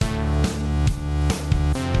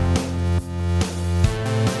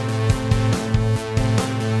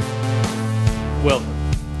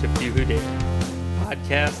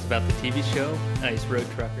about the TV show Ice Road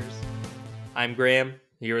Truckers. I'm Graham,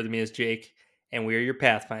 here with me is Jake, and we are your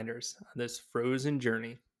Pathfinders on this frozen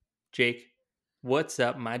journey. Jake, what's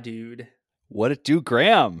up, my dude? What it do,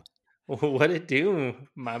 Graham? What it do,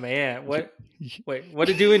 my man? What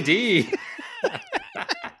it do indeed?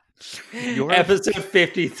 Episode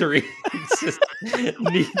 53.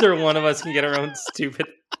 Neither one of us can get our own stupid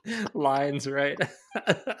lines right.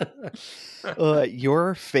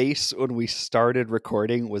 Your face when we started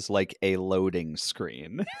recording was like a loading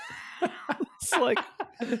screen. It's like,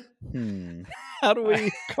 how do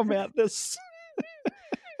we come at this?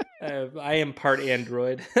 I am part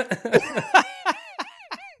Android.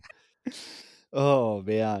 Oh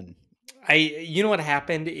man. You know what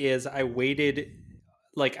happened is I waited.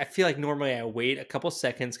 Like, I feel like normally I wait a couple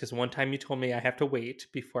seconds because one time you told me I have to wait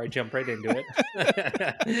before I jump right into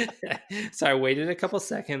it. So I waited a couple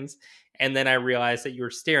seconds, and then I realized that you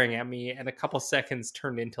were staring at me, and a couple seconds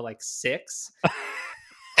turned into like 6.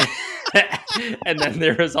 And then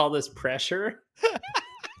there was all this pressure.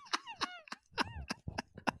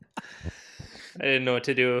 I didn't know what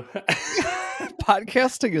to do.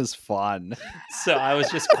 Podcasting is fun. So I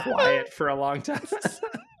was just quiet for a long time.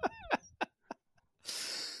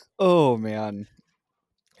 Oh man.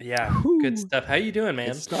 Yeah, good stuff. How you doing, man?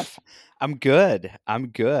 Good stuff. I'm good.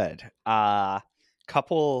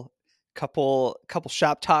 Couple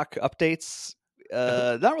shop talk updates.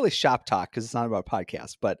 Not really shop talk because it's not about a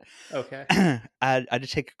podcast, but okay. I had to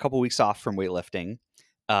take a couple weeks off from weightlifting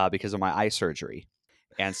because of my eye surgery.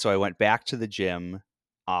 And so I went back to the gym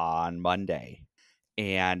on Monday.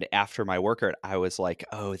 And after my workout, I was like,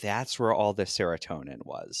 oh, that's where all the serotonin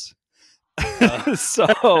was. So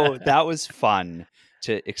that was fun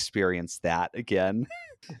to experience that again.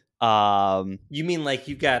 You mean like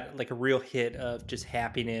you got like a real hit of just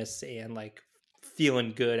happiness and like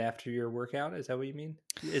feeling good after your workout? Is that what you mean?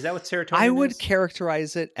 Is that what serotonin I would is?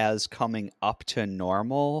 characterize it as coming up to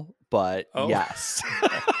normal, but yes.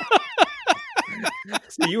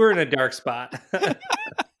 So you were in a dark spot. All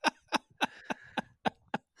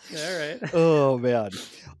right. Oh man.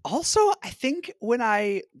 Also, I think when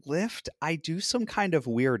I lift, I do some kind of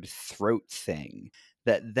weird throat thing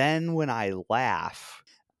that then when I laugh,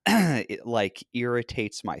 it like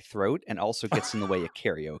irritates my throat and also gets in the way of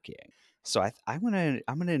karaokeing. So I'm gonna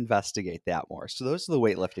investigate that more. So those are the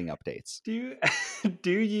weightlifting updates. Do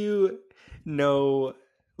you know,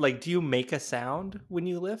 like, do you make a sound when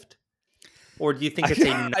you lift? Or do you think it's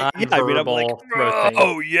a non-verbal throat thing?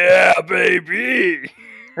 Oh yeah, baby.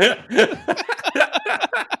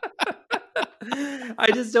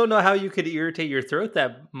 I just don't know how you could irritate your throat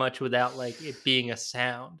that much without like it being a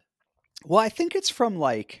sound. Well, I think it's from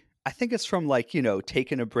like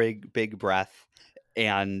taking a big breath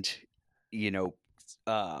and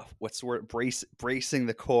what's the word, bracing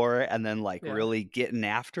the core and then really getting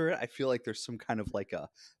after it. I feel like there's some kind of like a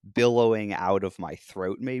billowing out of my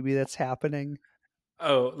throat maybe that's happening.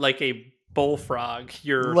 Oh, like a bullfrog.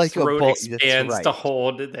 Your like throat expands to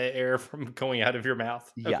hold the air from going out of your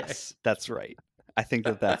mouth. Okay. Yes, that's right. I think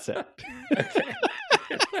that's it. Okay.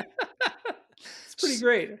 It's pretty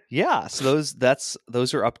great. Yeah, so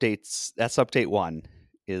those are updates. That's update 1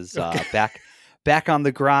 is back on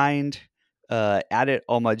the grind. At it,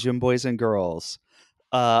 all my gym boys and girls.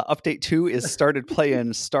 Update 2 is started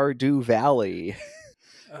playing Stardew Valley.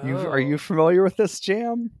 Are you familiar with this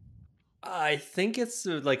jam? I think it's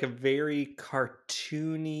like a very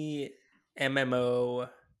cartoony MMO.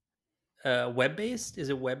 Web-based? Is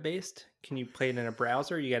it web-based? Can you play it in a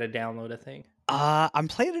browser? Or you got to download a thing. I'm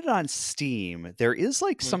playing it on Steam. There is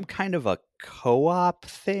like some kind of a co-op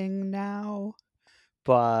thing now,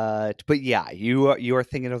 but yeah, you are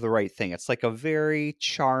thinking of the right thing. It's like a very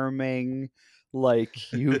charming,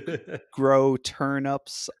 like you grow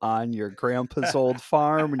turnips on your grandpa's old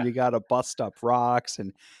farm, and you got to bust up rocks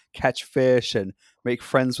and catch fish and make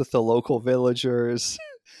friends with the local villagers.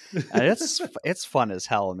 And it's fun as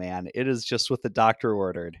hell, man. It is just what the doctor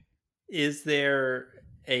ordered. Is there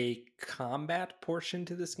a combat portion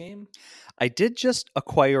to this game? I did just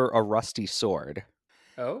acquire a rusty sword.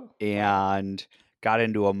 Oh. And got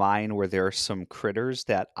into a mine where there are some critters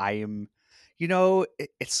that I am,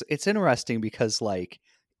 it's interesting because like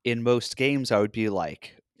in most games I would be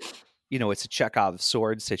like, it's a Chekhov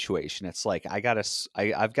sword situation. It's like I've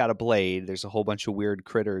got a blade. There's a whole bunch of weird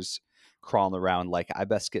critters crawling around, like I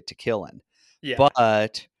best get to killing. Yeah.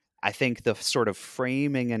 But I think the sort of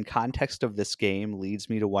framing and context of this game leads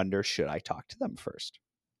me to wonder, should I talk to them first?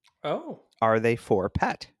 Oh. Are they for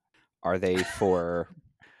pet? Are they for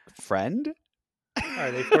friend?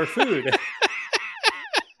 Are they for food?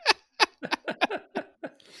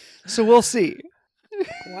 So we'll see.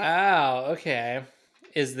 Wow. Okay.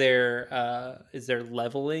 Is there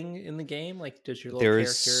leveling in the game? Like, does your little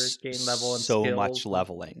character There's gain level and so much skills?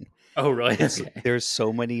 leveling. Oh, really? There's Okay. there's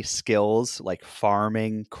so many skills like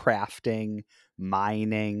farming, crafting,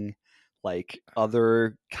 mining, like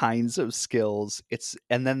other kinds of skills.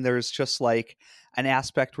 And then there's just like an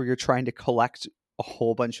aspect where you're trying to collect a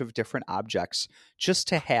whole bunch of different objects just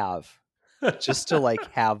to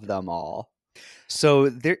like have them all.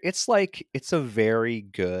 So it's a very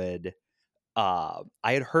good I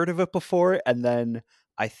had heard of it before, and then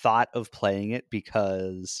I thought of playing it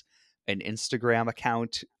because an Instagram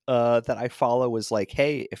account that I follow was like,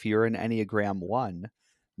 "Hey, if you're an Enneagram 1,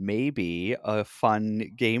 maybe a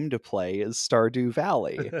fun game to play is Stardew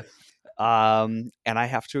Valley." And I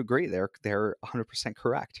have to agree, they're 100%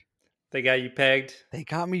 correct. They got you pegged. They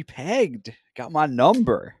got me pegged. Got my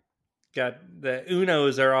number. Got the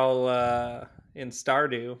Unos are all in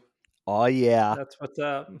Stardew. Oh yeah. That's what's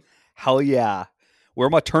up. Hell yeah. Where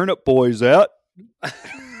my turnip boys at?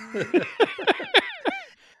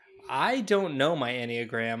 I don't know my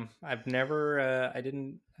Enneagram. I've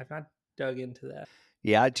not dug into that.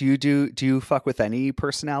 Yeah, do you fuck with any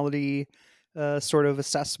personality sort of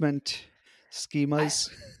assessment schemas?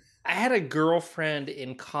 I had a girlfriend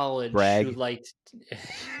in college Brag. who liked.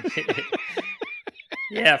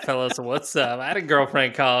 Yeah, fellas, what's up? I had a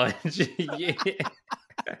girlfriend in college. Yeah.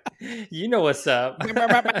 You know what's up.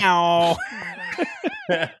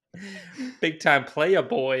 Big time player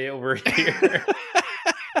boy over here.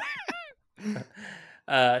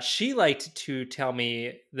 She liked to tell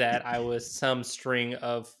me that I was some string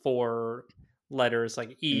of 4 letters,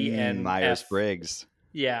 like E, N, F. Myers-Briggs.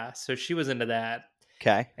 Yeah, so she was into that.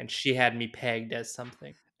 Okay. And she had me pegged as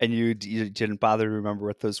something. And you didn't bother to remember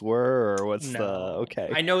what those were, or what's the okay?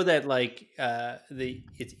 I know that like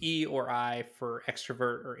it's E or I for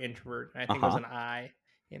extrovert or introvert. And I think it was an I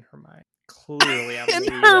in her mind. Clearly, I'm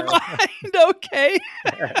in her mind. Okay.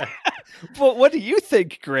 But what do you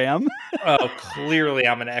think, Graham? Oh, clearly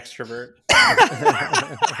I'm an extrovert.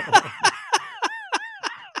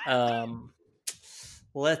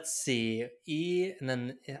 Let's see. E, and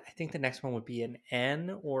then I think the next one would be an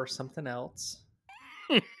N or something else.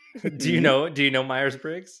 Do you know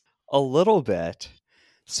Myers-Briggs? A little bit.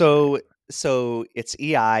 So it's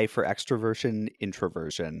EI for extroversion,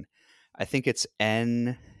 introversion. I think it's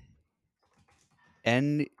N.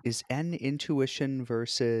 Is N intuition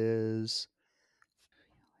versus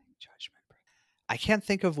judgment. I can't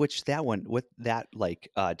think of what that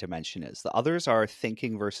like dimension is. The others are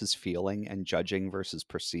thinking versus feeling and judging versus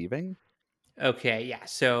perceiving. Okay, yeah.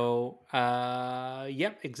 So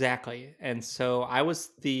yep, exactly. And so I was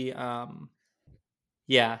the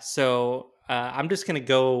yeah, so I'm just gonna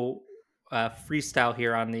go freestyle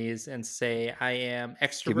here on these and say I am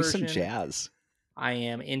extroversion. Give me some jazz. I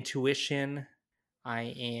am intuition.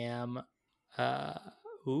 I am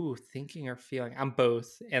thinking or feeling. I'm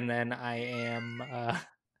both. And then I am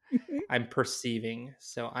I'm perceiving.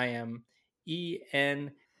 So I am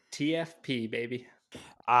ENTFP, baby.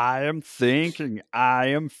 I am thinking, I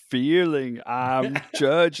am feeling, I'm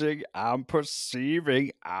judging, I'm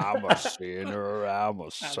perceiving, I'm a sinner, I'm a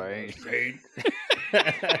saint.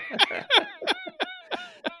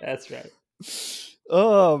 That's right.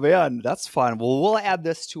 Oh man, that's fun. Well, we'll add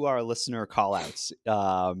this to our listener callouts.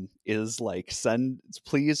 Is like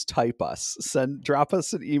please type us. Drop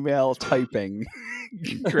us an email typing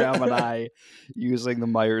Graham and I using the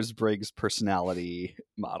Myers-Briggs personality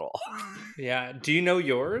model. Yeah. Do you know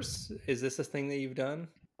yours? Is this a thing that you've done?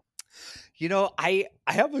 You know, I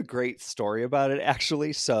have a great story about it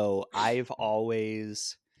actually. So I've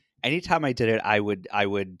always, anytime I did it, I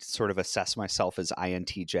would sort of assess myself as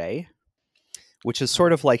INTJ, which is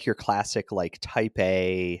sort of like your classic like type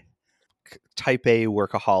A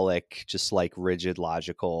workaholic, just like rigid,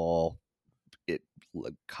 logical,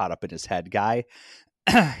 caught up in his head guy.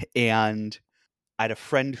 And I had a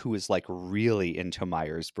friend who was like really into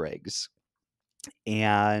Myers-Briggs,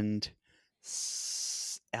 and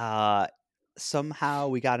somehow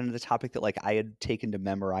we got into the topic that like I had taken to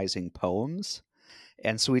memorizing poems.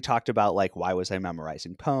 And so we talked about like, why was I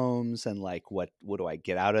memorizing poems, and like what do I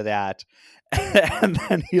get out of that? And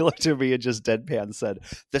then he looked at me and just deadpan said,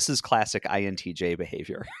 "This is classic INTJ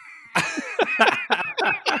behavior."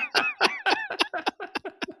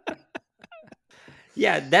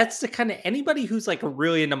 Yeah, that's the kind of, anybody who's like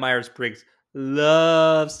really into Myers-Briggs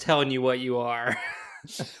loves telling you what you are.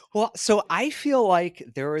 Well, so I feel like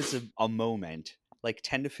there is a moment like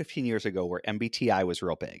 10 to 15 years ago where MBTI was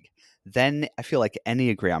real big. Then I feel like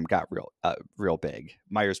Enneagram got real big.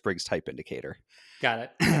 Myers-Briggs Type Indicator. Got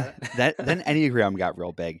it. Got it. Then Enneagram got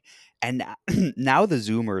real big. And now the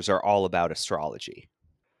Zoomers are all about astrology.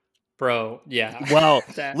 Bro, yeah. Well,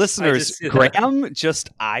 That- I listeners, just see that. Graham just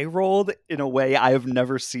eye rolled in a way I have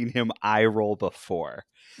never seen him eye roll before.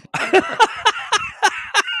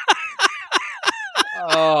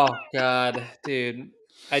 Oh God, dude.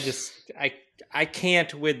 I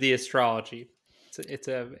can't with the astrology.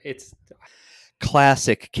 It's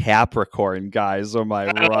Classic Capricorn, guys. Am I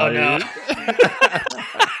oh, right? no.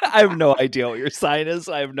 I have no idea what your sign is.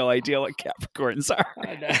 I have no idea what Capricorns are.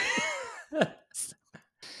 I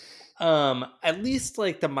know. At least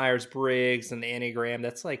like the Myers-Briggs and the Enneagram,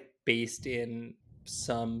 that's like based in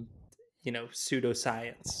some,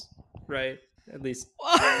 pseudoscience, right? At least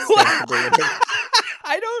ostensibly.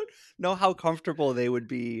 I don't know how comfortable they would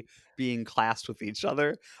be being classed with each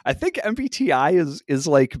other. I think MBTI is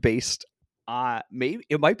like based on, maybe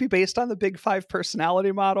it might be based on the Big Five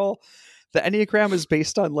personality model. The Enneagram is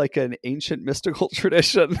based on like an ancient mystical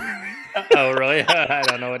tradition. Oh, really? I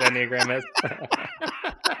don't know what Enneagram is.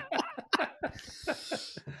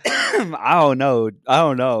 I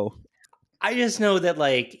don't know. I just know that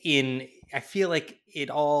I feel like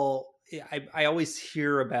I always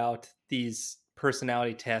hear about these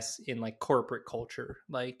personality tests in like corporate culture.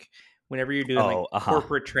 Like whenever you're doing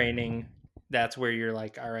corporate training, that's where you're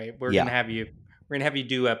like, all right, we're gonna have you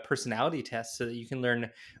do a personality test so that you can learn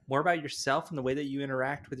more about yourself and the way that you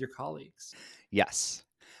interact with your colleagues. Yes.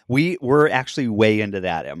 We're actually way into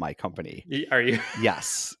that at my company. Are you?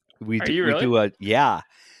 Yes. Are you really?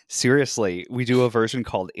 Seriously, we do a version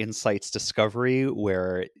called Insights Discovery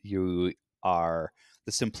where the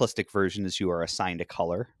simplistic version is you are assigned a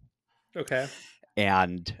color. Okay.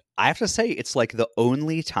 And I have to say, it's like the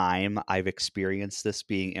only time I've experienced this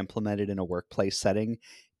being implemented in a workplace setting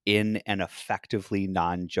in an effectively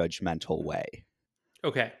non-judgmental way.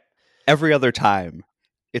 Okay. Every other time,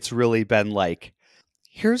 it's really been like,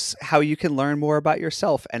 here's how you can learn more about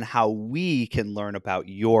yourself and how we can learn about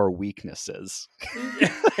your weaknesses.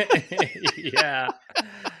 Yeah.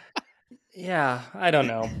 Yeah, I don't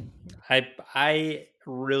know. I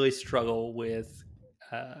really struggle with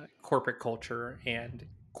corporate culture and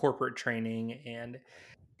corporate training, and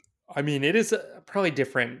I mean it is probably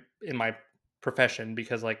different in my profession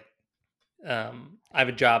because I have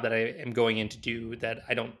a job that I am going in to do that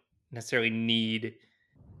I don't necessarily need.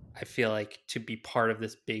 I feel like to be part of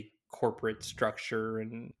this big corporate structure,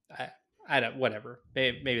 and I don't, whatever.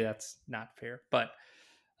 Maybe that's not fair, but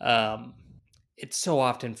it so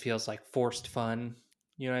often feels like forced fun.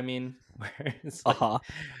 You know what I mean? Where it's like, all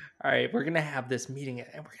right, we're gonna have this meeting and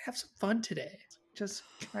we're gonna have some fun today. Can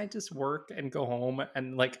I just work and go home?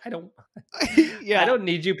 And like, I don't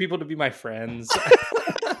need you people to be my friends.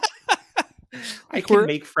 I can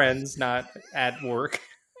make friends not at work.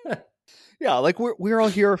 Yeah, like we're all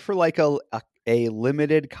here for like a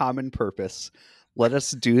limited common purpose. Let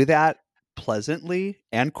us do that pleasantly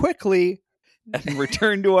and quickly and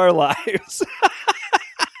return to our lives.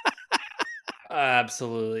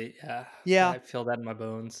 Absolutely. Yeah. Yeah. I feel that in my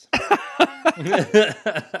bones.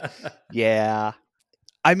 Yeah.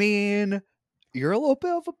 I mean, you're a little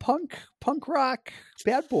bit of a punk rock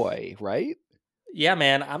bad boy, right? Yeah,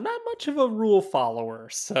 man. I'm not much of a rule follower,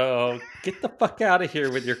 so get the fuck out of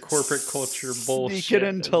here with your corporate culture bullshit. Sneak it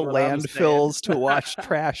into landfills to watch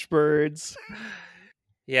trash birds.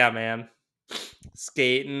 Yeah, man.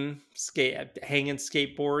 Hanging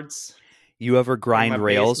skateboards. You ever grind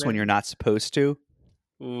rails basement when you're not supposed to?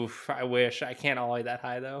 Oof, I wish. I can't ollie that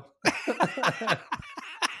high, though.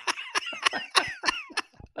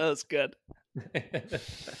 That was good.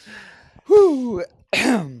 Whew.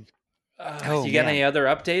 You got any other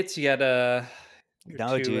updates? You got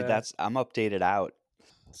No, dude. I'm updated out.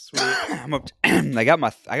 Sweet. I got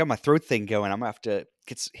my throat thing going. I'm gonna have to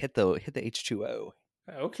hit the H2O.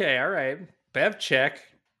 Okay, all right. Bev check.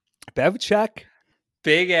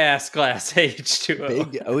 Big ass glass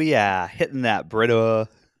H2O. Oh yeah, hitting that Brita.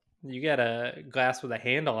 You got a glass with a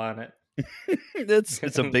handle on it.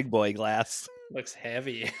 It's a big boy glass. Looks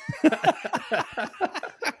heavy.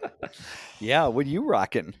 Yeah, what are you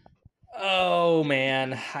rocking? Oh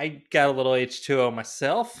man, I got a little H2O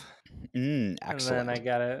myself. Excellent. And then I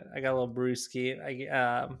got a little brewski.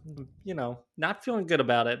 Not feeling good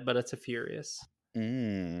about it, but it's a Furious.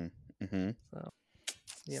 Mm-hmm. So,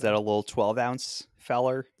 is that a little 12-ounce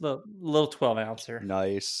feller? Little 12-ouncer.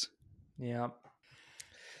 Nice. Yeah.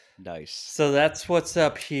 Nice. So that's what's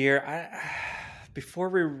up here. before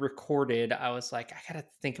we recorded, I was like, I gotta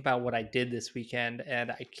think about what I did this weekend,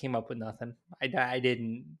 and I came up with nothing. I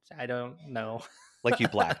don't know. Like you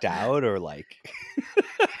blacked out, or like?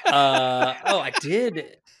 Oh, I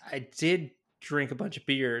did drink a bunch of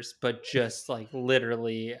beers, but just like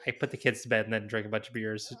literally, I put the kids to bed and then drank a bunch of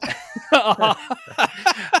beers.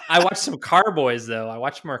 I watched some Carboys though. I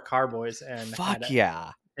watched more Carboys and Fuck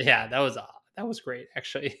yeah. yeah, that was great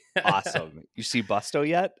actually. Awesome. You see Busto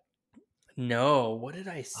yet? No, what did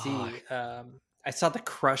I see? I saw the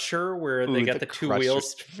Crusher where they Ooh, got the two Crusher's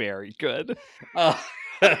wheels. very good. Oh,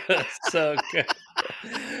 so good.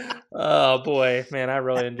 Oh boy, man, I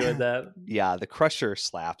really enjoyed that. Yeah, the Crusher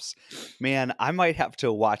slaps. Man, I might have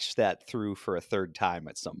to watch that through for a third time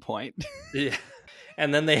at some point. Yeah.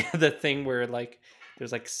 And then they have the thing where like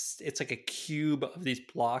there's like it's like a cube of these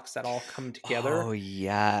blocks that all come together. Oh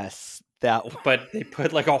yes, that. But they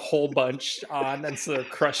put like a whole bunch on, and so they're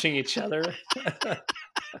crushing each other.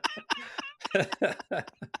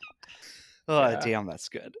 Oh Yeah. damn, that's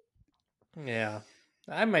good. Yeah,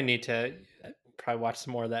 I might need to probably watch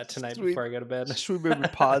some more of that tonight Should we- before I go to bed. Should we maybe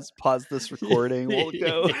pause this recording? We'll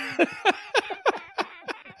go.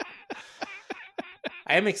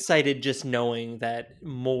 I am excited just knowing that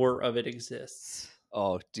more of it exists.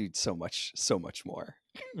 Oh, dude, so much more.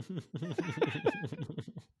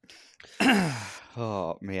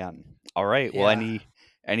 Oh man. All right. Well, Yeah.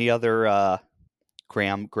 any other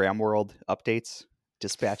Graham World updates?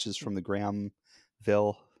 Dispatches from the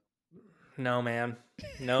Grahamville? No, man.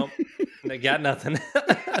 Nope. I got nothing.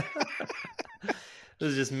 It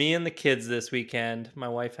was just me and the kids this weekend. My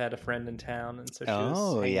wife had a friend in town, and so she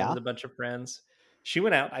was hanging out with a bunch of friends. She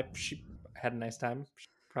went out. She had a nice time. She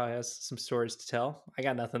probably has some stories to tell. I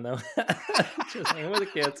got nothing though. Just hanging with the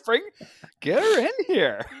kids. Get her in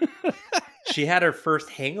here. She had her first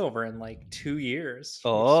hangover in like 2 years.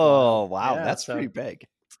 Oh wow, Yeah, that's so- pretty big.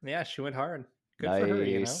 Yeah, she went hard. Good Nice. for her,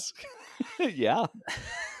 you Yeah.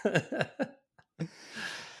 know.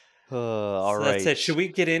 All So right. that's it. Should we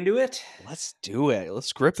get into it? Let's do it.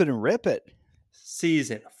 Let's grip it and rip it.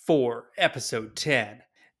 Season 4, episode 10.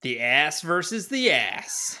 The ass versus the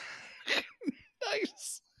ass.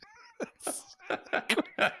 Nice.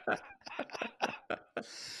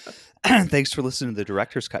 Thanks for listening to the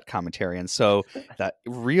director's cut commentary. And so the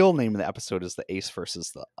real name of the episode is The Ace versus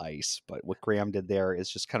the Ice. But what Graham did there is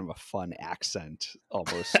just kind of a fun accent,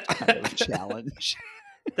 almost kind of challenge.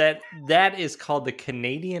 That is called the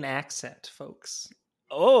Canadian accent, folks.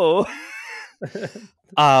 Oh.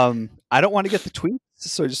 I don't want to get the tweets,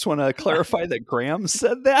 so I just want to clarify that Graham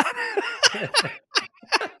said that.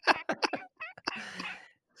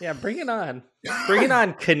 Yeah, bring it on. Bring it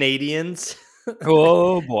on, Canadians.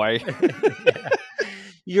 Oh boy. Yeah.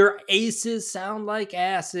 Your aces sound like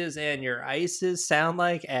asses and your ices sound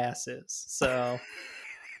like asses. So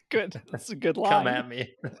Good. That's a good line. come at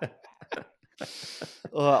me.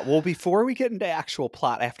 Well, before we get into actual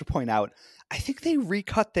plot, I have to point out, I think they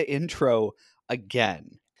recut the intro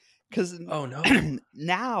again. Because Oh no.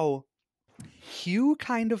 now Hugh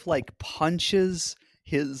kind of like punches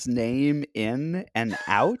his name in and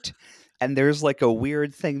out. And there's like a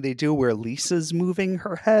weird thing they do where Lisa's moving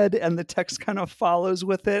her head and the text kind of follows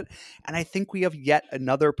with it. And I think we have yet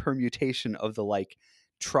another permutation of the like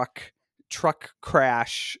truck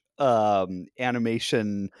crash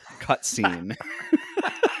animation cutscene.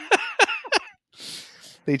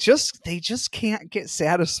 They just can't get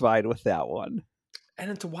satisfied with that one.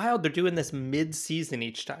 And it's wild. They're doing this mid-season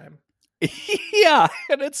each time. Yeah,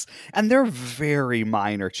 and they're very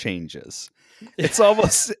minor changes. It's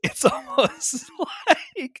almost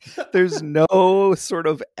like there's no sort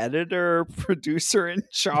of editor producer in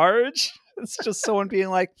charge. It's just someone being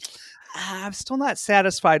like, I'm still not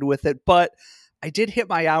satisfied with it, but I did hit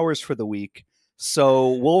my hours for the week.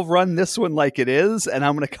 So we'll run this one like it is, and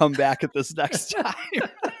I'm going to come back at this next time.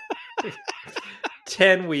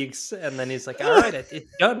 10 weeks, and then he's like, all right, it's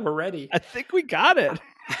done. We're ready. I think we got it.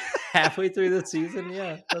 Halfway through the season,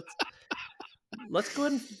 yeah. Let's go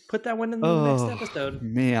ahead and put that one in the next episode.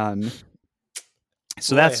 Man.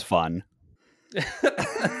 So Boy. that's fun.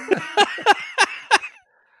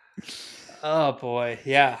 Oh boy,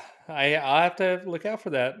 yeah. I'll have to look out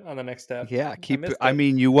for that on the next step. Yeah, missed I it.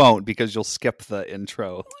 mean, you won't because you'll skip the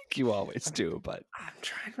intro like you always do, but I'm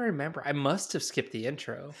trying to remember. I must have skipped the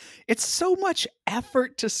intro. it's so much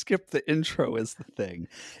effort to skip the intro is the thing.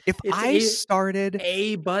 If It's I started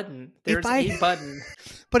A button. There's I- a button.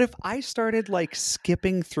 but if I started like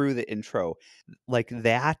skipping through the intro like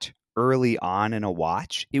that early on in a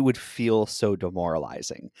watch, it would feel so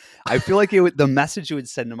demoralizing. I feel like the message it would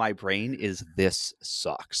send to my brain is this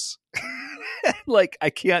sucks. Like, I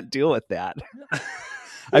can't deal with that.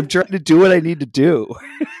 I'm trying to do what I need to do.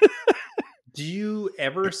 Do you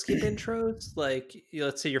ever skip intros? Like,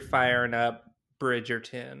 let's say you're firing up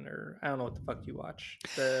Bridgerton, or I don't know what the fuck you watch.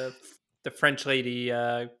 The French lady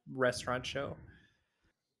restaurant show.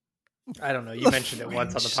 I don't know. You mentioned it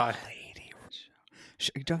once on the pod. Lady.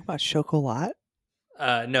 Are you talking about Chocolat?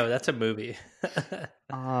 No, that's a movie.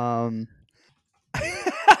 I'm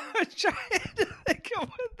trying to think of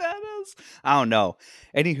what that is. I don't know.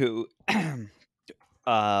 Anywho,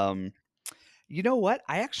 you know what?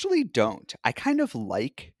 I actually don't. I kind of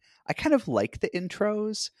like the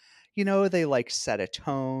intros. You know, they like set a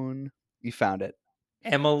tone. You found it.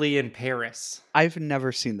 Emily in Paris. I've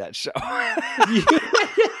never seen that show.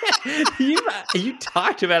 you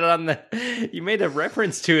talked about it on the. You made a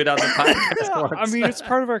reference to it on the podcast once. I mean, it's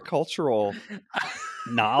part of our cultural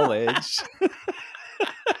knowledge.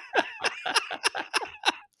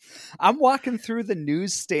 I'm walking through the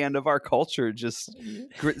newsstand of our culture, just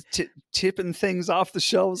tipping things off the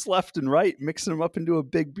shelves left and right, mixing them up into a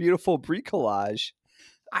big, beautiful bricolage.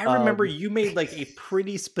 I remember you made like a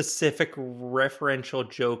pretty specific referential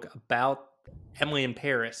joke about Emily in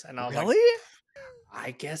Paris, and I was like,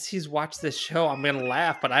 I guess he's watched this show. I'm gonna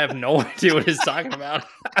laugh, but I have no idea what he's talking about.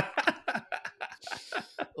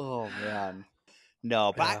 Oh man,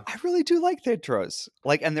 no, but I really do like the intros.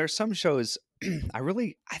 Like, and there's some shows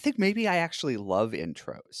I think maybe I actually love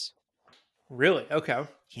intros. Really? Okay.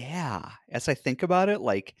 Yeah. As I think about it,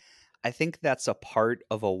 like, I think that's a part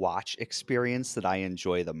of a watch experience that I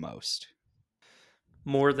enjoy the most.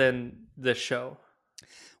 More than the show.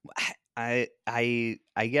 I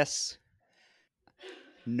guess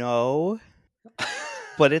no,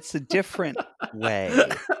 but it's a different way.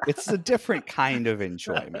 It's a different kind of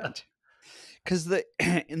enjoyment. Because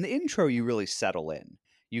in the intro, you really settle in.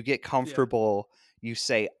 You get comfortable. Yeah. You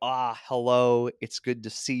say, hello. It's good to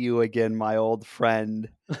see you again, my old friend.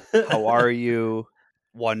 How are you?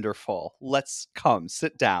 Wonderful. Let's come.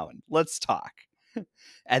 Sit down. Let's talk.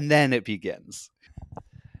 And then it begins.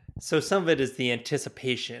 So some of it is the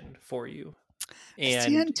anticipation for you.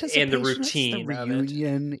 And the routine. The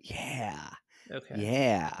reunion. Yeah. Okay.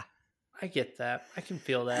 Yeah. I get that. I can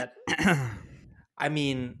feel that. I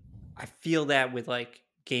mean, I feel that with like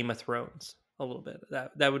Game of Thrones a little bit.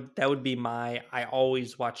 That would be my. I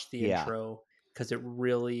always watch the intro because it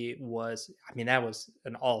really was. I mean, that was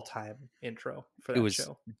an all-time intro for that show. It was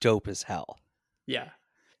dope as hell. Yeah.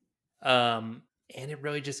 And it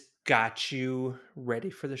really just got you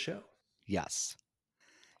ready for the show. Yes.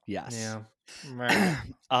 Yeah. Right.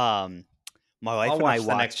 My wife and I watched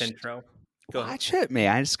the next intro. Watch it,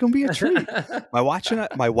 man. It's gonna be a treat. My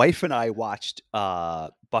wife and I watched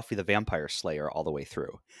Buffy the Vampire Slayer all the way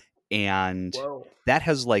through, and that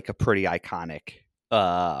has like a pretty iconic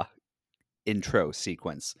intro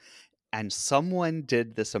sequence. And someone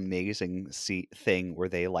did this amazing thing where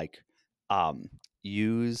they like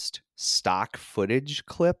used stock footage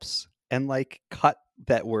clips and like cut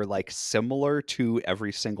that were like similar to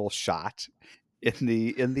every single shot in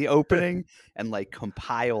the opening and like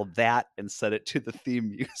compiled that and set it to the theme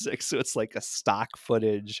music, so it's like a stock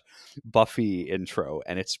footage Buffy intro,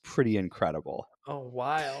 and it's pretty incredible. Oh,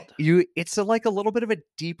 wild. It's like a little bit of a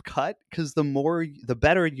deep cut, because the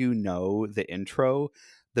better you know the intro,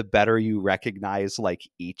 the better you recognize like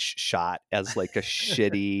each shot as like a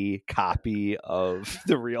shitty copy of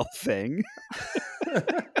the real thing.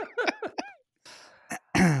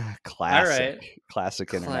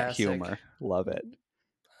 Classic internet humor. Love it.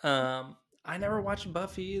 I never watched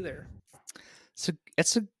Buffy either.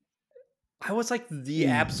 I was like the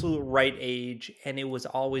absolute right age, and it was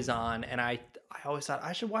always on, and I always thought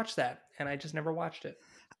I should watch that, and I just never watched it.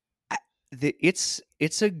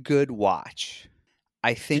 It's a good watch.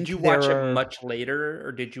 I think. Did you watch it much later,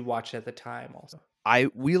 or did you watch it at the time also? I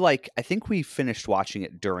think we finished watching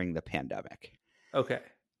it during the pandemic. Okay.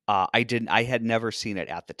 I had never seen it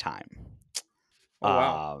at the time. Oh,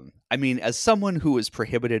 wow. I mean, as someone who was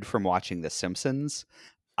prohibited from watching The Simpsons,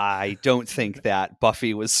 I don't think that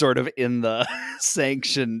Buffy was sort of in the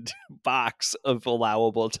sanctioned box of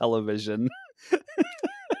allowable television.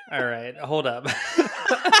 All right, hold up.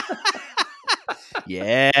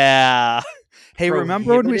 Yeah. Hey, prohibited?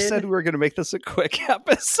 Remember when we said we were going to make this a quick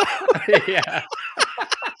episode? Yeah.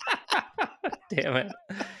 Damn it.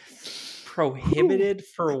 Prohibited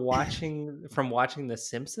from watching The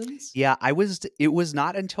Simpsons? Yeah, it was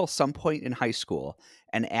not until some point in high school,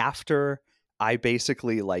 and after I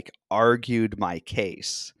basically like argued my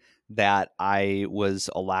case, that I was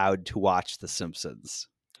allowed to watch The Simpsons.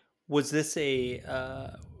 Was this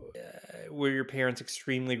were your parents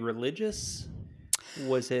extremely religious?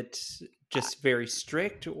 Was it just very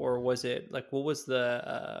strict, or was it like what was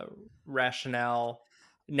the rationale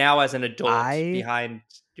now as an adult I behind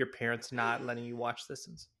your parents not letting you watch this?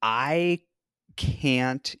 I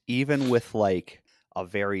can't, even with like a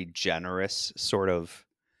very generous sort of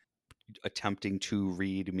attempting to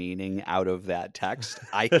read meaning out of that text,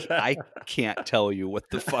 I can't tell you what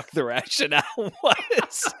the fuck the rationale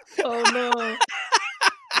was. Oh no.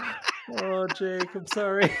 Oh, Jake, I'm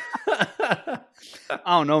sorry. I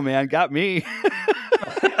don't know, man. Got me.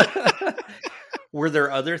 Were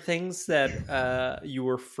there other things that you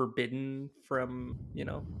were forbidden from,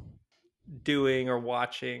 doing or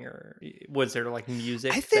watching, or was there like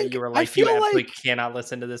music that you were I like, you feel absolutely like cannot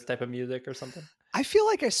listen to this type of music or something? I feel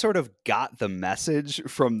like I sort of got the message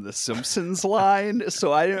from the Simpsons line,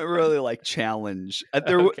 so I didn't really like challenge.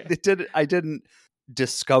 Okay. I didn't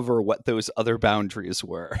discover what those other boundaries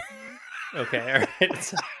were. Okay. All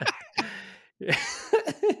right.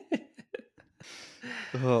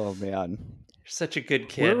 Oh man, You're such a good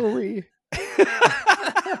where kid. were we?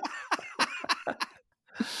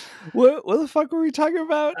 What the fuck were we talking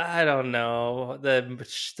about? I don't know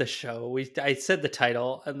the show. I said the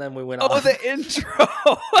title and then we went Oh, off. the intro.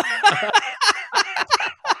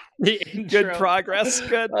 The intro. Good progress.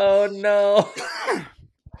 Good. Oh no.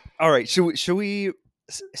 All right, should we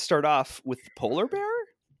start off with the polar bear?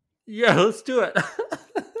 Yeah, let's do it.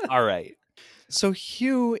 All right. So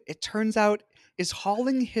Hugh, it turns out, is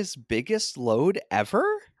hauling his biggest load ever?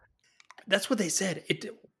 That's what they said.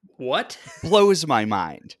 What? Blows my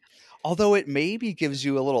mind. Although it maybe gives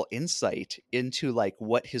you a little insight into like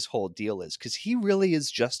what his whole deal is, because he really is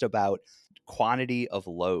just about quantity of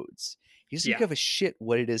loads. He doesn't give a shit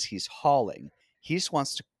what it is he's hauling. He just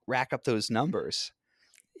wants to rack up those numbers.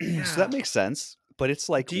 Yeah. So that makes sense. But it's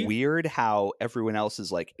like Do you- weird how everyone else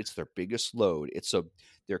is like, it's their biggest load.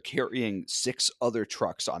 They're carrying 6 other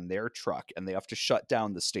trucks on their truck and they have to shut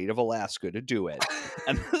down the state of Alaska to do it.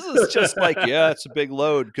 And this is just like, yeah, it's a big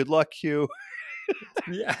load. Good luck, Hugh.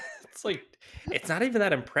 Yeah, it's like it's not even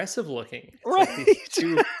that impressive looking. It's Right. like these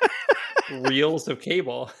 2 reels of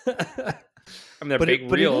cable. I mean, they're big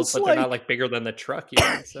reels, but they're not like bigger than the truck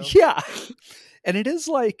even. So. Yeah. And it is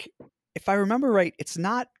like, if I remember right, it's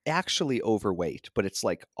not actually overweight, but it's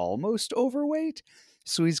like almost overweight.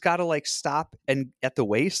 So he's got to like stop and at the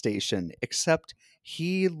weigh station, except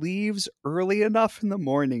he leaves early enough in the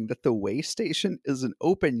morning that the weigh station isn't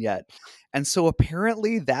open yet. And so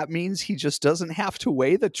apparently that means he just doesn't have to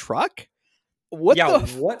weigh the truck. What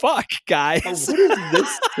the fuck, guys? What is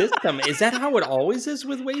this system? Is that how it always is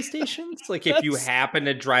with weigh stations? Like if you happen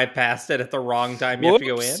to drive past it at the wrong time, you have to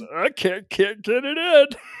go in? I can't get it in.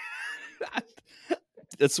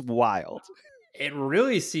 It's wild. It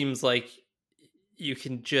really seems like you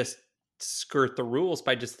can just skirt the rules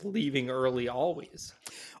by just leaving early always.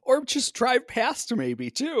 Or just drive past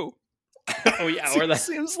maybe too. Oh yeah, or that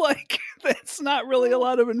seems like that's not really a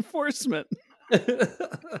lot of enforcement.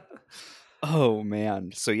 Oh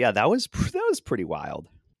man. So yeah, that was pretty wild.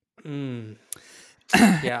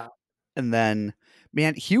 Yeah. And then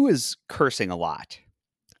man, Hugh is cursing a lot.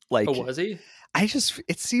 Like, oh, was he?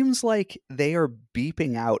 It seems like they are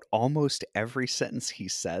beeping out almost every sentence he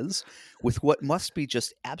says with what must be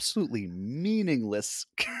just absolutely meaningless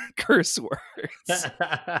curse words.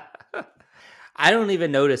 I don't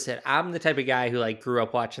even notice it. I'm the type of guy who like grew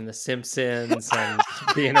up watching The Simpsons and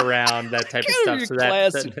being around that type of stuff. So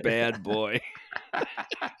classic bad boy.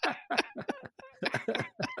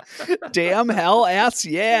 Damn, hell, ass,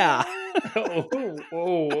 yeah.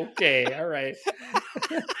 Oh, okay, all right.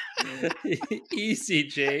 Easy,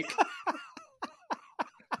 Jake.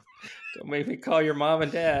 Don't make me call your mom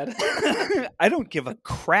and dad. I don't give a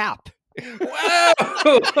crap.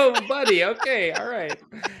 Whoa, buddy. Okay, all right.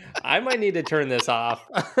 I might need to turn this off.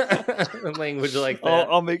 Language like that.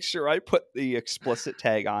 I'll make sure I put the explicit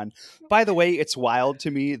tag on. By the way, it's wild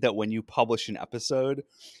to me that when you publish an episode,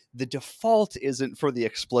 the default isn't for the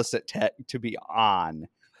explicit tag to be on,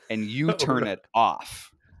 and you turn it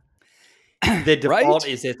off. The default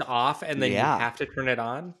is it's off, and then you have to turn it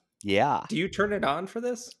on? Yeah. Do you turn it on for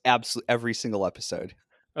this? Absolutely, every single episode.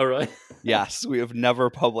 Oh, really? Yes, we have never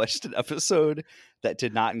published an episode that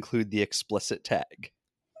did not include the explicit tag.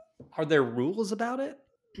 Are there rules about it?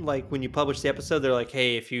 Like when you publish the episode, they're like,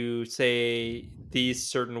 hey, if you say these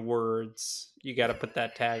certain words, you got to put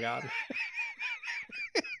that tag on.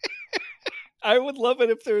 I would love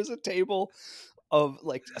it if there was a table of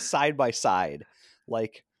like side by side,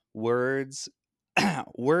 like words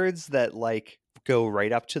that like go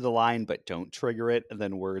right up to the line but don't trigger it, and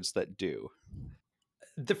then words that do.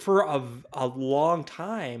 For a long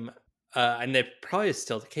time, and that probably is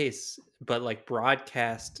still the case, but like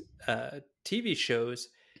broadcast TV shows,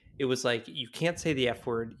 it was like you can't say the F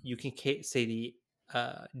word. You can say the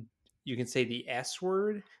uh, you can say the S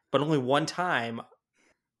word, but only one time.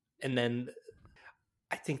 And then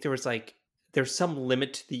I think there's some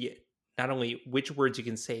limit to the not only which words you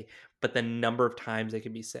can say, but the number of times they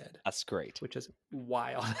can be said, That's great. which is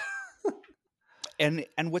wild. And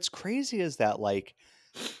what's crazy is that like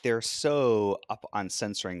they're so up on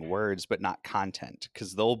censoring words but not content,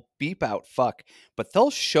 because they'll beep out fuck, but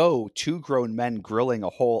they'll show two grown men grilling a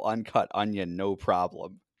whole uncut onion, no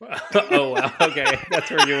problem. Oh wow, okay,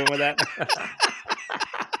 that's where you went with that.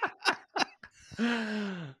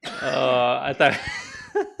 I thought.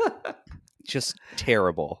 Just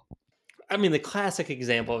terrible. I mean, the classic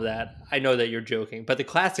example of that, I know that you're joking, but the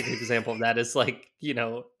classic example of that is like,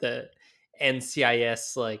 the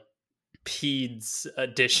NCIS like peds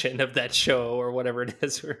edition of that show or whatever it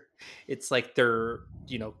is, where it's like their,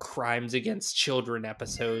 crimes against children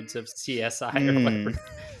episodes of CSI or whatever.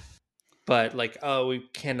 But like, oh, we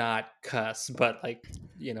cannot cuss, but like,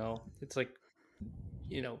 it's like,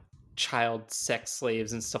 child sex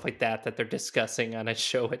slaves and stuff like that they're discussing on a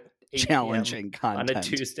show at 8 challenging content on a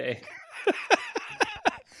Tuesday.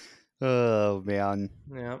 Oh man.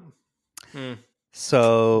 Yeah.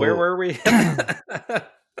 So where were we?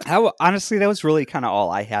 Honestly, that was really kind of all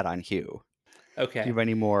I had on Hugh. Okay. Do you have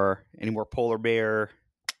any more polar bear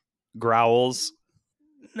growls?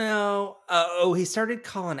 No. He started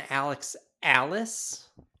calling Alex Alice.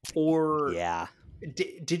 Or yeah.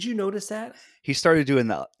 Did you notice that? He started doing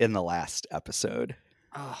that in the last episode.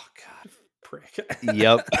 Oh God, prick.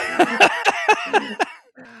 Yep.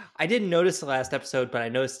 I didn't notice the last episode, but I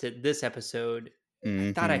noticed it this episode.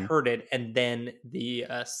 I thought I heard it, and then the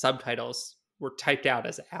subtitles were typed out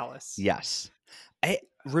as Alice. Yes. I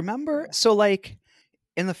remember, so like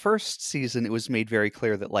in the first season, it was made very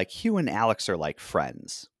clear that like Hugh and Alex are like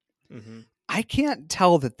friends. Mm-hmm. I can't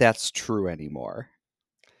tell that that's true anymore.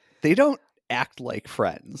 They don't act like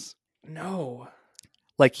friends. No.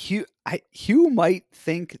 Like Hugh might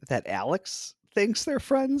think that Alex thinks they're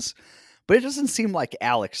friends, but it doesn't seem like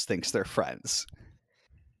Alex thinks they're friends.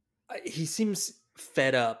 He seems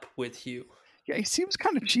fed up with Hugh. Yeah, he seems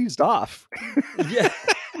kind of cheesed off. Yeah.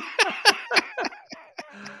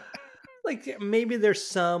 Like maybe there's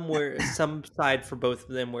some side for both of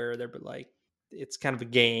them where they're like, it's kind of a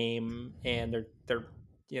game and they're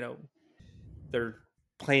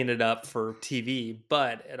playing it up for TV,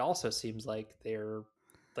 but it also seems like they're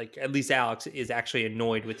like, at least Alex is actually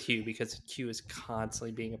annoyed with Hugh because Hugh is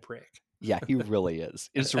constantly being a prick. Yeah, he really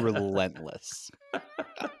is. It's relentless.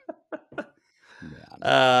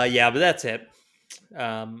 Yeah, but that's it.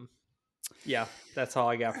 Yeah, that's all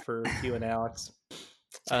I got for Hugh and Alex.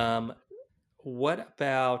 What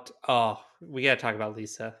about? Oh, we got to talk about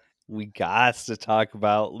Lisa. We got to talk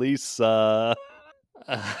about Lisa.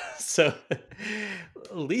 So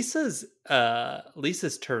Lisa's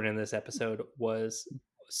turn in this episode was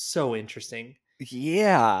so interesting.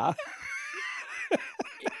 Yeah.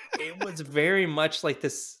 It was very much like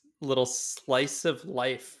this little slice of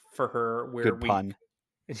life for her where Good pun.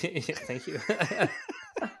 Thank you.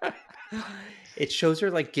 It shows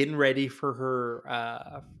her like getting ready for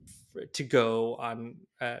her to go on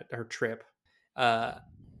her trip.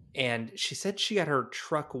 And she said she got her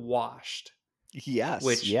truck washed. Yes.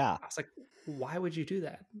 Which yeah. I was like, why would you do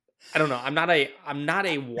that? I don't know. I'm not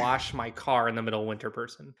a wash my car in the middle of winter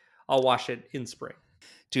person. I'll wash it in spring.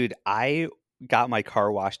 Dude, I got my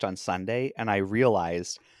car washed on Sunday and I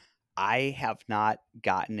realized I have not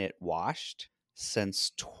gotten it washed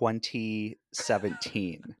since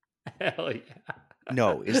 2017. Hell yeah.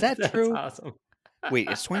 No, is that true? That's awesome. Wait,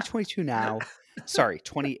 it's 2022 now. Sorry,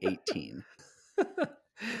 2018.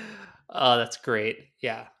 Oh, that's great.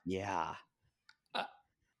 Yeah. Yeah.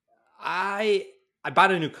 I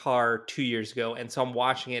bought a new car 2 years ago, and so I'm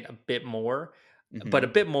washing it a bit more. Mm-hmm. But a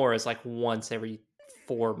bit more is like once every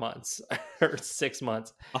 4 months or 6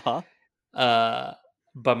 months.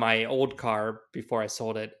 But my old car, before I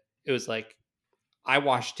sold it, it was like I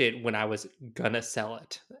washed it when I was gonna sell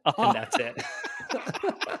it, and that's it.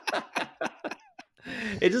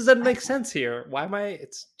 It just doesn't make sense here. Why am I?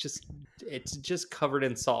 It's just covered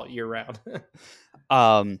in salt year round.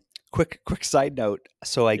 Quick side note.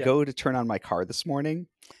 So I go to turn on my car this morning,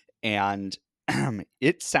 and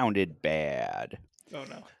it sounded bad. Oh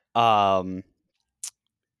no.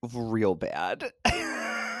 Real bad.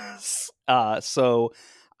 So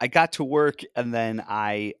I got to work, and then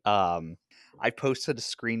I posted a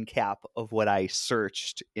screen cap of what I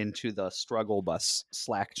searched into the Struggle Bus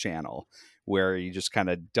Slack channel, where you just kind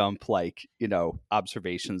of dump like,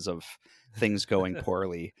 observations of things going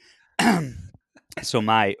poorly. So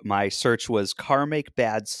my search was car make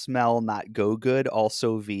bad smell, not go good,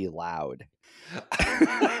 also V loud.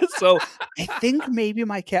 So I think maybe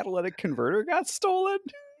my catalytic converter got stolen.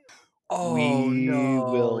 Oh We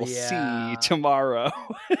no, will see yeah. tomorrow.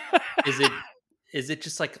 Is it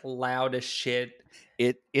just like loud as shit?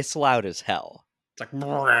 It's loud as hell. It's like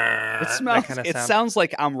that kind of It sound. sounds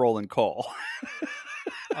like I'm rolling coal.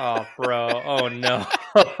 Oh, bro. Oh no.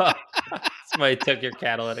 Somebody took your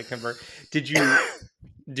catalytic convert. Did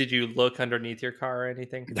you look underneath your car or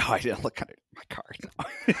anything? No, I didn't look at my car. No.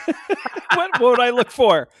 What would I look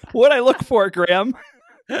for? What I look for, Graham?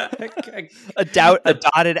 A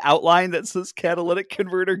dotted outline that says catalytic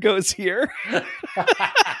converter goes here.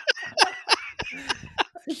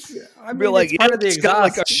 I Be mean, like, it's part yeah, of the it's got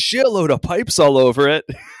like a exhaust. shitload of pipes all over it.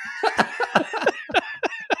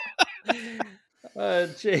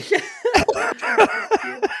 Jake.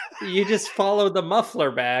 You just follow the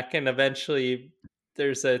muffler back, and eventually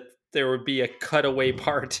there would be a cutaway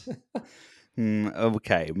part.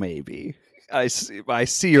 Okay, maybe. I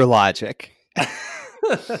see your logic.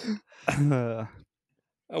 Well,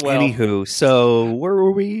 Anywho, so where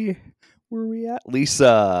were we? Where were we at?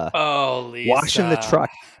 Lisa. oh, Lisa. Washing the truck.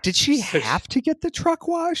 Did she So have to get the truck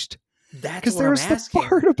washed? That's Because what there I'm was the asking.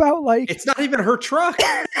 part about like It's not even her truck.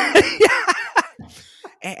 Yeah.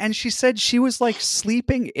 And she said she was like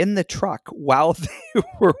sleeping in the truck while they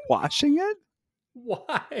were washing it.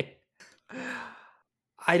 Why?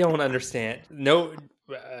 I don't understand. No,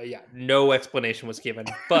 no explanation was given,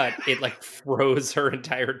 but it like froze her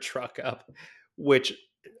entire truck up, which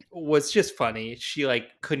was just funny. She like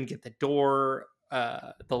couldn't get the door, the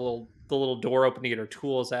little door open to get her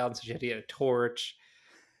tools out, so she had to get a torch.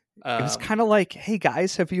 It was kind of like, hey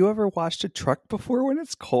guys, have you ever washed a truck before when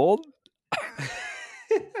it's cold?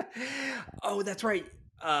 Oh, that's right.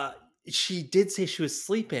 She did say she was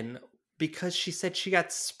sleeping because she said she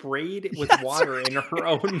got sprayed with water in her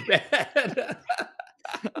own bed.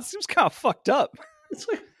 That seems kind of fucked up. It's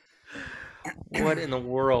like, what in the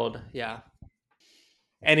world? Yeah.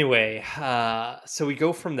 Anyway, so we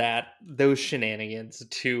go from those shenanigans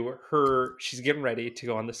to her. She's getting ready to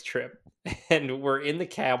go on this trip, and we're in the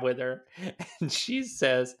cab with her, and she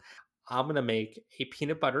says, "I'm gonna make a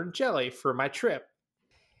peanut butter and jelly for my trip,"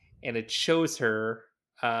 and it shows her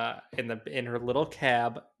in her little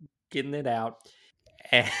cab getting it out,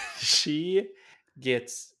 and she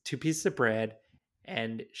gets 2 pieces of bread,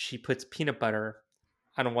 and she puts peanut butter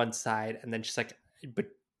on one side, and then she's like,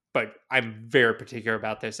 but I'm very particular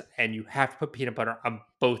about this, and you have to put peanut butter on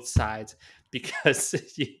both sides because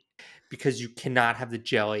you cannot have the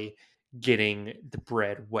jelly getting the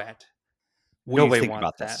bread wet. Nobody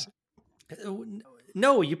wants that.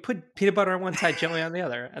 No, you put peanut butter on one side, jelly on the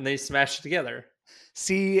other, and then you smash it together.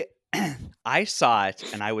 See, I saw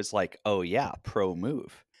it and I was like, oh yeah, pro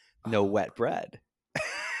move. No wet bread.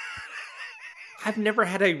 I've never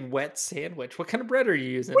had a wet sandwich. What kind of bread are you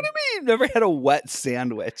using? What do you mean you've never had a wet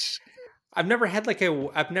sandwich? I've never had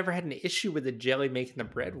an issue with the jelly making the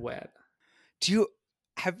bread wet.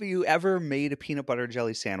 Have you ever made a peanut butter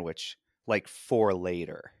jelly sandwich like for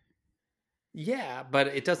later? Yeah, but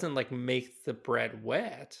it doesn't like make the bread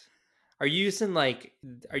wet. Are you using like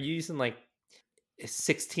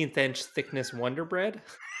 16th inch thickness Wonder Bread?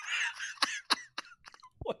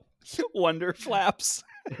 Wonder Flaps.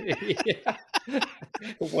 Yeah.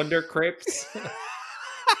 Wonder Crepes.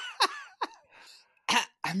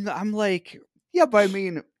 I'm like, yeah, but I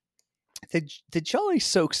mean, the jelly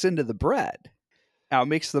soaks into the bread. Now it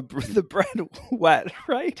makes the bread wet,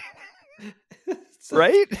 right?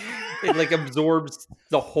 Right? It like absorbs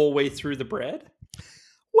the whole way through the bread.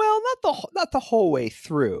 Well, not the whole way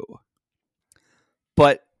through.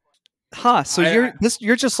 But, so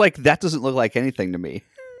you're just like, that doesn't look like anything to me.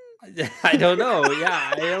 I don't know.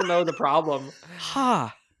 Yeah, I don't know the problem.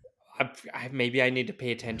 Maybe I need to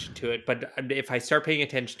pay attention to it, but if I start paying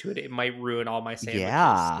attention to it, it might ruin all my sandwiches.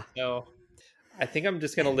 Yeah. So I think I'm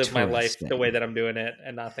just going to live my life the way that I'm doing it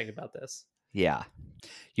and not think about this. Yeah.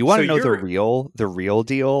 You want to know the real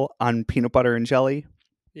deal on peanut butter and jelly?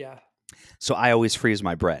 Yeah. So I always freeze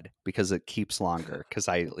my bread because it keeps longer because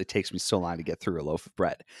it takes me so long to get through a loaf of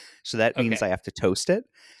bread. So that means I have to toast it.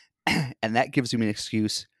 And that gives me an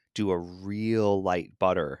excuse. Do a real light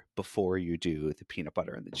butter before you do the peanut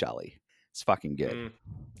butter and the jelly. It's fucking good.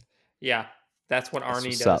 Yeah, that's what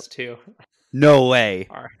Arnie does too. No way.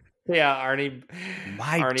 Yeah, Arnie.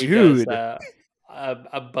 Arnie dude. Does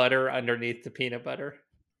a butter underneath the peanut butter.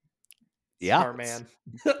 Yeah, smart man.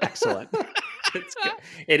 Excellent. It's good.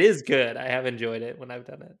 It is good. I have enjoyed it when I've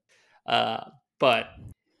done it. But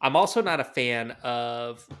I'm also not a fan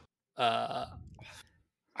of.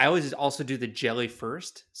 I always also do the jelly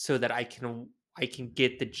first so that I can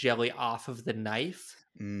get the jelly off of the knife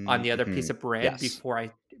on the other piece Mm-hmm. of bread Yes.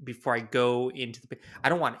 before I go into the. I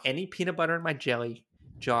don't want any peanut butter in my jelly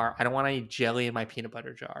jar. I don't want any jelly in my peanut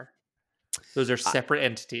butter jar. Those are I, separate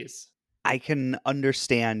entities. I can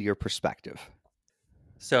understand your perspective.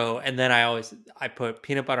 So, and then I put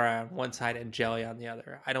peanut butter on one side and jelly on the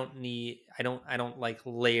other. I don't like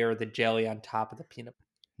layer the jelly on top of the peanut.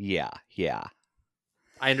 Yeah, yeah.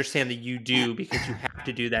 I understand that you do because you have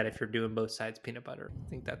to do that if you're doing both sides peanut butter. I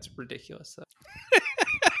think that's ridiculous though.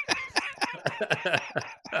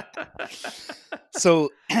 So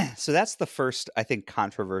so that's the first, I think,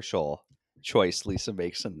 controversial choice Lisa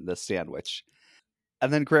makes in this sandwich.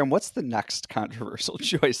 And then Graham, what's the next controversial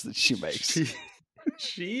choice that she makes?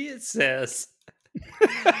 She says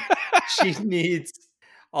she needs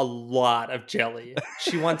a lot of jelly.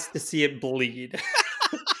 She wants to see it bleed,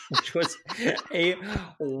 which was a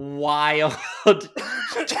wild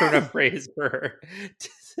turn of phrase for her.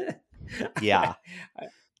 Yeah.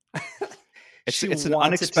 She It's an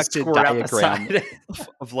wants it to unexpected squirt out the diagram side.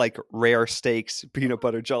 of like rare steaks, peanut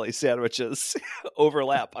butter jelly sandwiches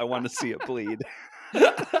overlap. I want to see it bleed.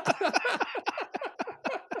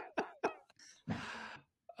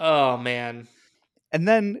 Oh man. And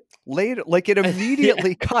then later, like it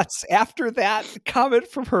immediately cuts after that comment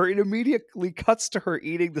from her. It immediately cuts to her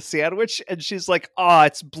eating the sandwich, and she's like, "Oh,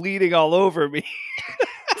 it's bleeding all over me."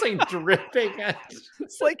 It's like dripping.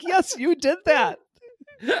 It's like, yes, you did that.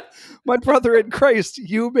 My brother in Christ,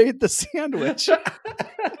 you made the sandwich.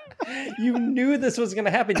 You knew this was going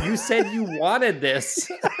to happen. You said you wanted this.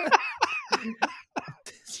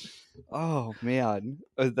 Oh man,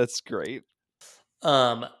 that's great.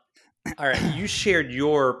 All right, you shared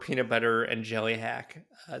your peanut butter and jelly hack.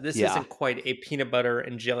 This Yeah. isn't quite a peanut butter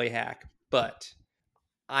and jelly hack, but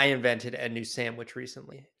I invented a new sandwich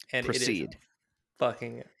recently, and it is Proceed.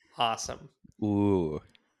 fucking awesome. Ooh.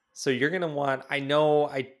 So you're gonna want. I know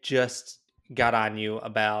I just got on you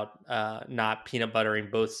about not peanut buttering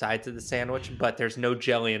both sides of the sandwich, but there's no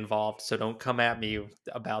jelly involved, so don't come at me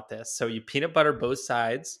about this. So you peanut butter both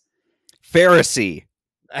sides. Pharisee.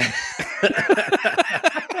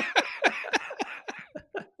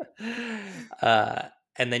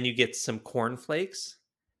 And then you get some cornflakes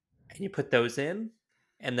and you put those in,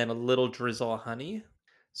 and then a little drizzle of honey.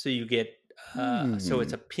 So you get so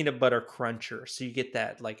it's a peanut butter cruncher. So you get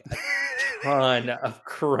that like a ton of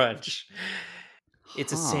crunch.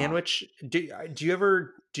 It's a sandwich. Do you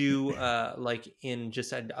ever do like in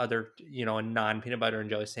just another, you know, a non peanut butter and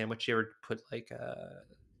jelly sandwich? You ever put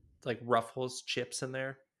like Ruffles chips in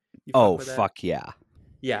there? You Oh with that? fuck yeah.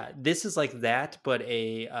 Yeah, this is like that, but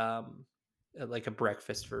a like a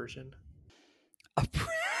breakfast version. A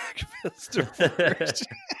breakfast version.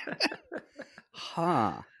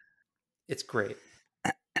 Huh. It's great.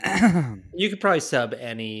 You could probably sub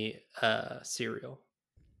any cereal.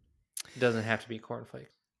 It doesn't have to be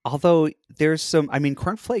cornflakes. Although there's some, I mean,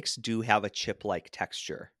 cornflakes do have a chip-like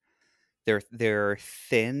texture. They're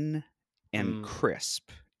thin and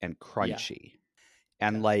crisp and crunchy. Yeah.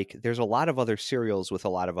 And like there's a lot of other cereals with a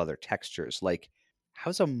lot of other textures. Like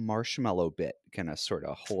how's a marshmallow bit gonna sort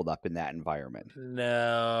of hold up in that environment?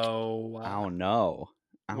 No. I don't know.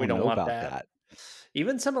 I don't know want about that.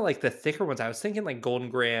 Even some of like the thicker ones, I was thinking like Golden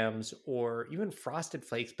Grahams or even Frosted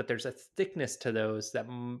Flakes, but there's a thickness to those that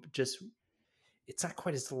just, it's not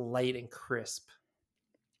quite as light and crisp.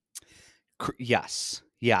 Yes.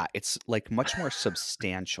 Yeah, it's like much more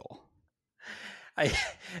substantial. I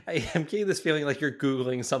am getting this feeling like you're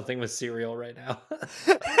Googling something with cereal right now.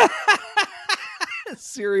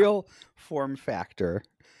 Cereal form factor.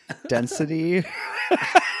 Density.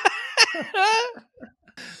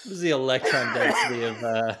 What is the electron density of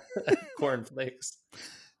cornflakes?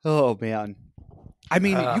 Oh, man. I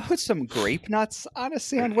mean, you put some grape nuts on a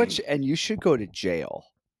sandwich and you should go to jail.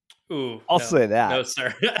 Ooh, I'll say that. No,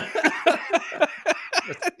 sir.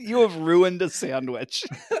 You have ruined a sandwich.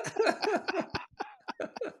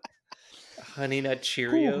 Honey Nut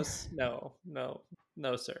Cheerios? Ooh.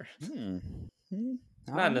 No, sir.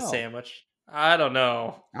 Not in a sandwich. I don't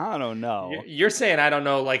know. I don't know. You're saying I don't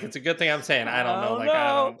know, like it's a good thing I'm saying I don't know. Like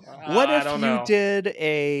know. What if you did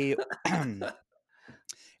a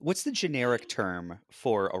what's the generic term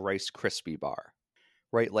for a Rice Krispie bar?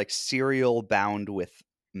 Right? Like cereal bound with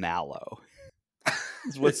mallow.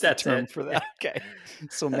 What's the term for that? Okay.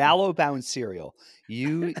 So mallow bound cereal.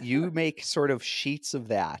 You make sort of sheets of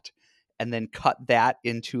that and then cut that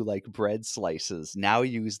into like bread slices. Now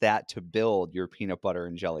use that to build your peanut butter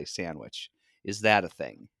and jelly sandwich. Is that a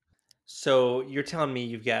thing? So you're telling me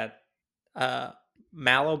you've got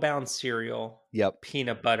mallow bound cereal, Yep.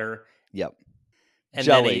 peanut butter, Yep. and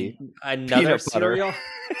Jelly. then another Peanut butter. cereal.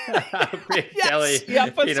 Yes. Jelly, Yeah.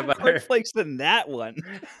 Put peanut some butter. cornflakes in that one.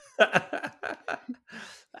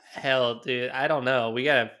 Hell, dude, I don't know. You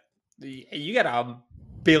got a $1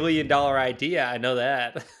 billion idea. I know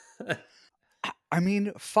that. I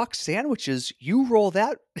mean, fuck sandwiches. You roll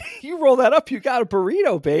that. You roll that up. You got a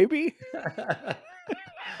burrito, baby.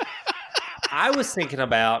 I was thinking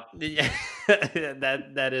about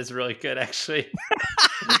that is really good, actually.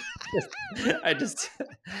 I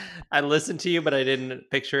listened to you, but I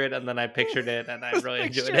didn't picture it, and then I pictured it, and I really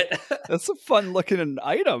enjoyed it. That's a fun looking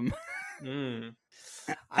item.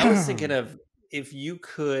 I was thinking of if you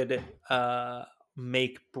could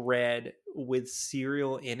make bread with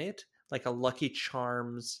cereal in it, like a Lucky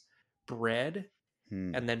Charms bread,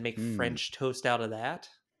 and then make French toast out of that.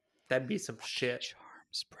 That'd be some shit.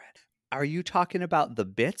 Charms bread. Are you talking about the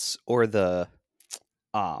bits or the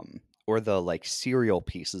like cereal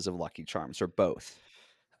pieces of Lucky Charms, or both?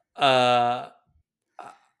 I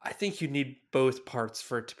think you need both parts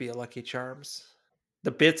for it to be a Lucky Charms.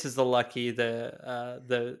 The bits is the Lucky,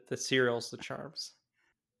 the cereal's the Charms.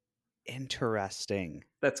 Interesting.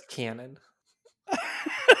 That's canon.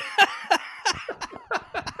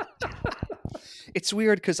 It's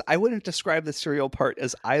weird because I wouldn't describe the cereal part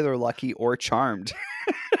as either Lucky or Charmed.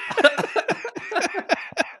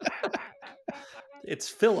 It's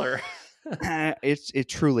filler. It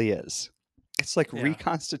truly is. It's like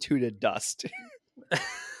reconstituted dust.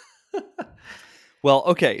 Well,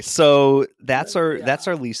 okay, so that's our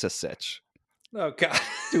Lisa sitch. Oh god.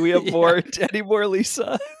 Do we have any more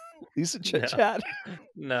Lisa chit chat?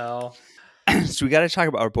 No. So we got to talk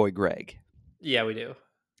about our boy Greg. Yeah, we do.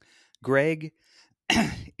 Greg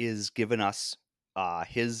is giving us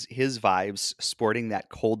his vibes, sporting that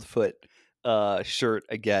Coldfoot shirt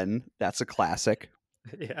again. That's a classic.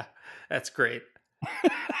 Yeah, that's great.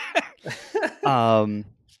 And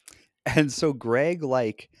so Greg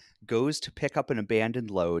goes to pick up an abandoned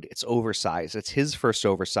load. It's oversized. It's his first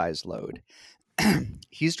oversized load.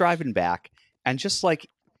 He's driving back, and just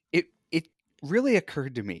it really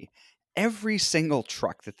occurred to me, every single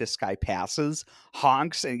truck that this guy passes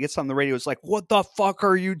honks and gets on the radio. It's like, what the fuck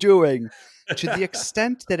are you doing? To the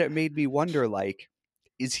extent that it made me wonder,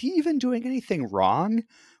 is he even doing anything wrong?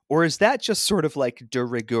 Or is that just sort of like de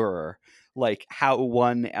rigueur, like how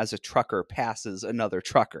one as a trucker passes another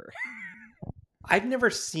trucker? I've never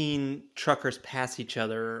seen truckers pass each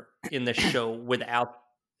other in the show without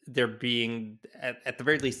there being, at the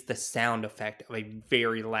very least, the sound effect of a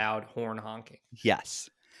very loud horn honking. Yes.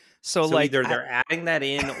 So either they're adding that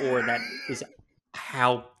in, or that is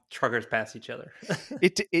how truckers pass each other.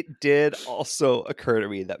 It did also occur to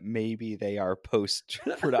me that maybe they are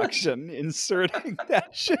post-production inserting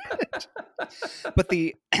that shit. But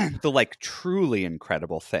the truly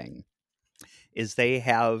incredible thing is they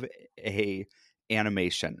have a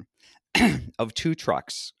animation of two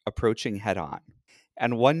trucks approaching head on,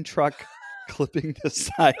 and one truck clipping the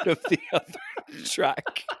side of the other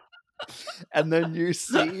truck. And then you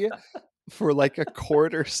see for a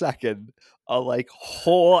quarter second a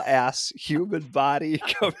whole ass human body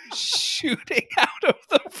come shooting out of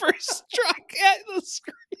the first truck at the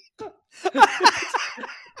screen.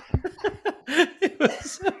 It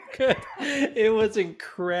was so good. It was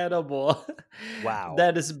incredible. Wow.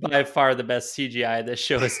 That is by far the best CGI this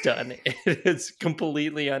show has done. It is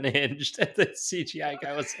completely unhinged. The CGI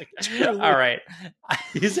guy was like, all right,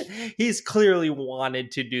 he's clearly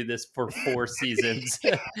wanted to do this for 4 seasons.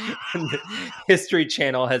 And the History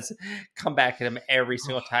Channel has come back at him every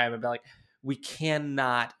single time and been like, we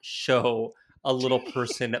cannot show a little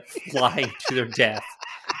person flying to their death.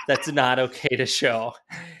 That's not okay to show.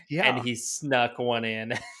 Yeah. And he snuck one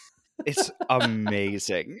in. It's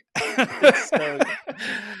amazing.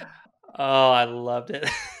 Oh, I loved it.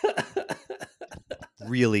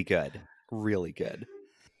 Really good. Really good.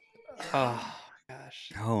 Oh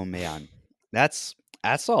gosh. Oh man. That's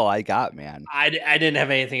all I got, man. I didn't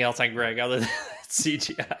have anything else on Greg other than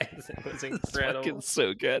CGI. It was incredible. It's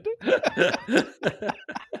so good.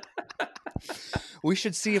 We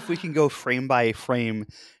should see if we can go frame by frame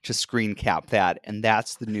to screen cap that, and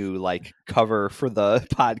that's the new cover for the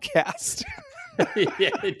podcast.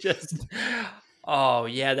 Oh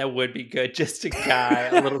yeah, that would be good. Just a guy,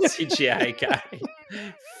 a little CGI guy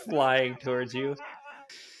flying towards you.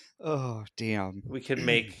 Oh damn. We could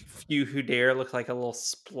make Few Who Dare look like a little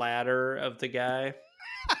splatter of the guy.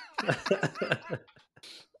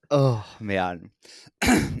 Oh man.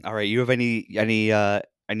 All right, you have any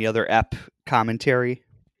other ep commentary?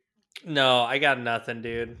 No, I got nothing,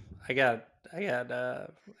 dude. I got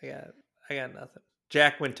nothing.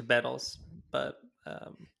 Jack went to Bettles, but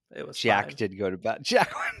it was Jack fine. did go to bed.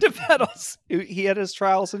 Jack went to Bettles. He had his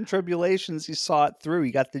trials and tribulations. He saw it through.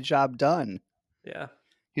 He got the job done. Yeah.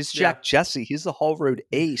 He's Jack Jesse. He's the Haul Road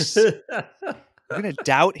ace. You're going to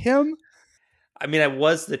doubt him? I mean, I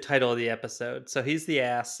was the title of the episode. So he's the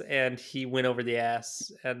ass, and he went over the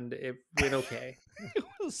ass, and it went okay. It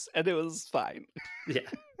was fine. Yeah.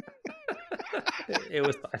 It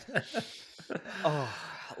was fine. Oh,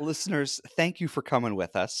 listeners, thank you for coming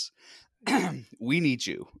with us. We need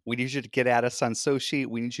you. We need you to get at us on Sochi.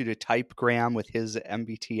 We need you to type Graham with his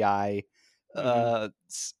MBTI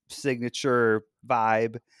signature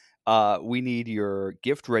vibe. We need your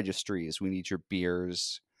gift registries. We need your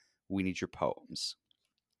beers. We need your poems.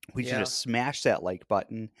 We need you to smash that like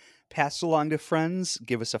button, pass it along to friends,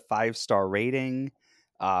 give us a 5-star rating.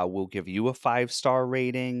 We'll give you a 5-star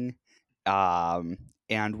rating. And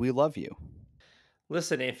we love you.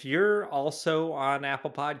 Listen, if you're also on Apple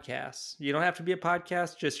Podcasts, you don't have to be a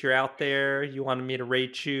podcast, just you're out there, you wanted me to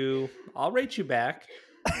rate you, I'll rate you back.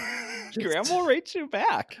 Graham will rate you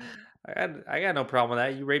back. I got no problem with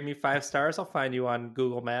that. You rate me 5 stars, I'll find you on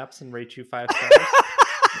Google Maps and rate you 5 stars.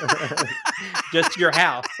 Just your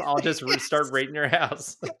house. I'll just start rating your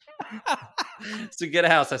house. It's a good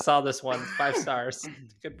house. I saw this one. 5 stars.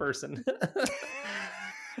 Good person.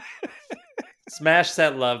 Smash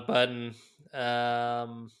that love button.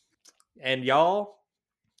 And y'all,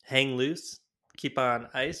 hang loose. Keep on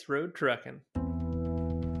ice road trucking.